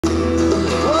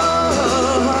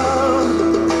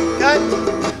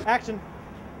Action.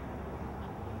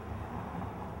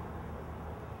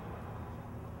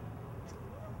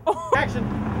 Action.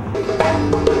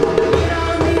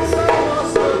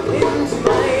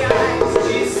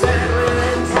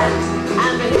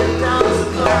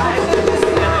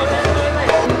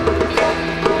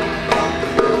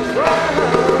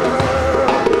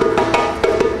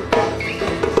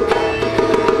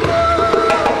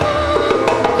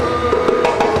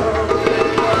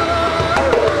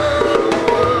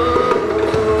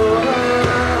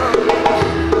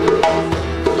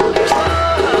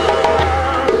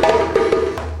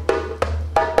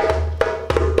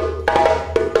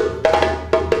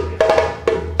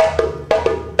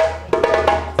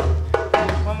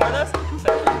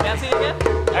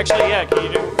 Actually, yeah, can you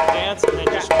do dance and then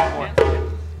just one more?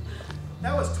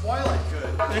 That was Twilight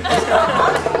good. I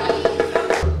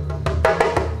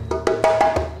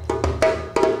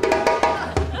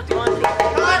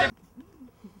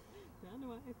don't know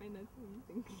why I find that so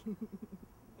amusing.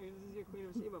 This is your Queen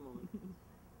of Sheba moment.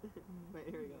 Wait,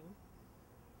 here we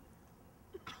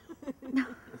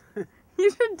go.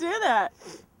 You should do that.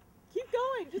 Keep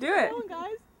going. Just Do keep it. going,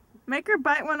 guys. Make her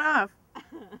bite one off.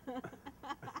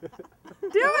 Do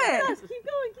it. Keep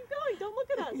going. Keep going. Don't look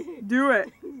at us. Do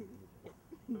it.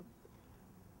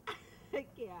 I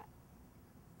can't.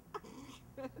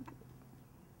 That's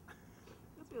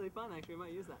really fun, actually. I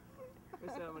might use that.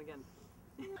 Let's do that one again.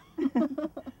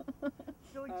 I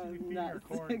feel like you should be feeding her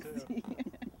corn too.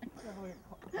 Definitely a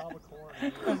cob of corn.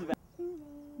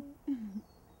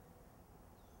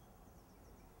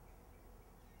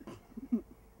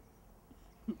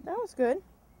 That was good.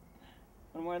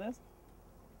 One more of this?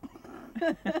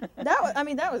 That was, I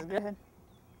mean, that was good.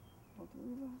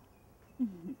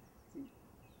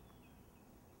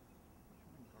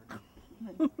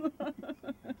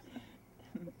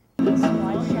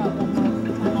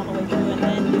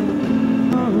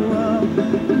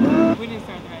 We didn't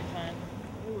start at the right time.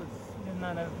 It was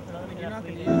not a. You're not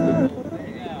going to use the whole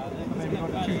thing. Yeah. Maybe go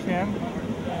to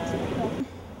 210.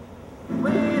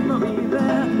 Wait for me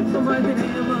there, so my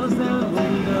neighbors and we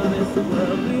know this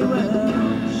world we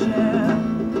will share.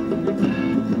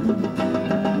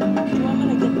 Do you want me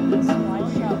to get this wide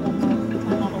shot one more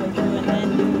time all the way through and then...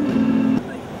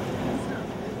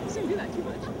 Just don't do that too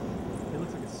much. It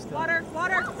looks like a stone.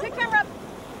 Water! Take camera up!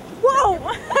 Whoa!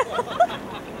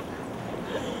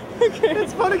 Okay.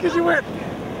 It's funny because you went,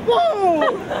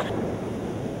 whoa!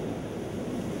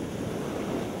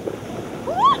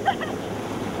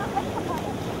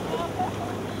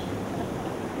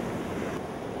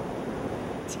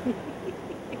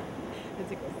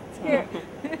 Here.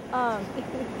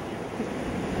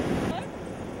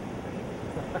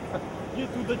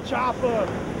 Get to the chopper!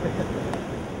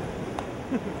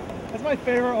 That's my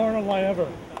favorite Arnold line ever.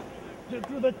 Get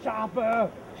to the chopper!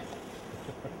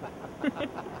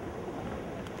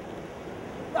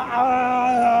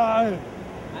 Ah!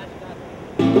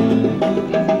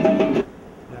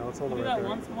 Now let's hold the Do that record.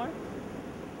 once more.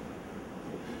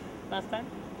 Last time.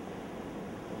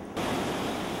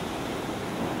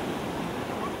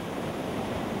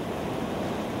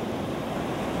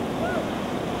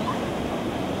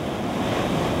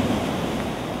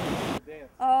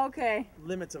 Oh, okay.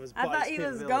 Limits of his I body's thought he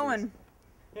was capabilities.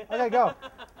 going. Okay, go.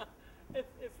 It's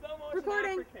slow motion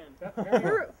Recording. African.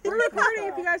 We're recording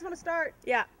if you guys want to start.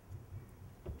 Yeah.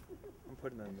 I'm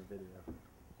putting that in the video.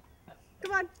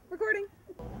 Come on, recording.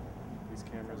 These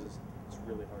cameras, it's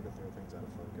really hard to throw things out of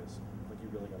focus. Like, you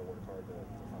really got to work hard to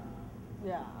find it.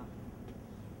 Yeah.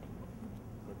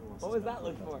 Like, who wants What to was spend that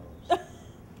look for? $1,000?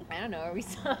 I don't know, are we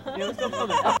still? Yeah, we're still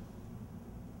filming.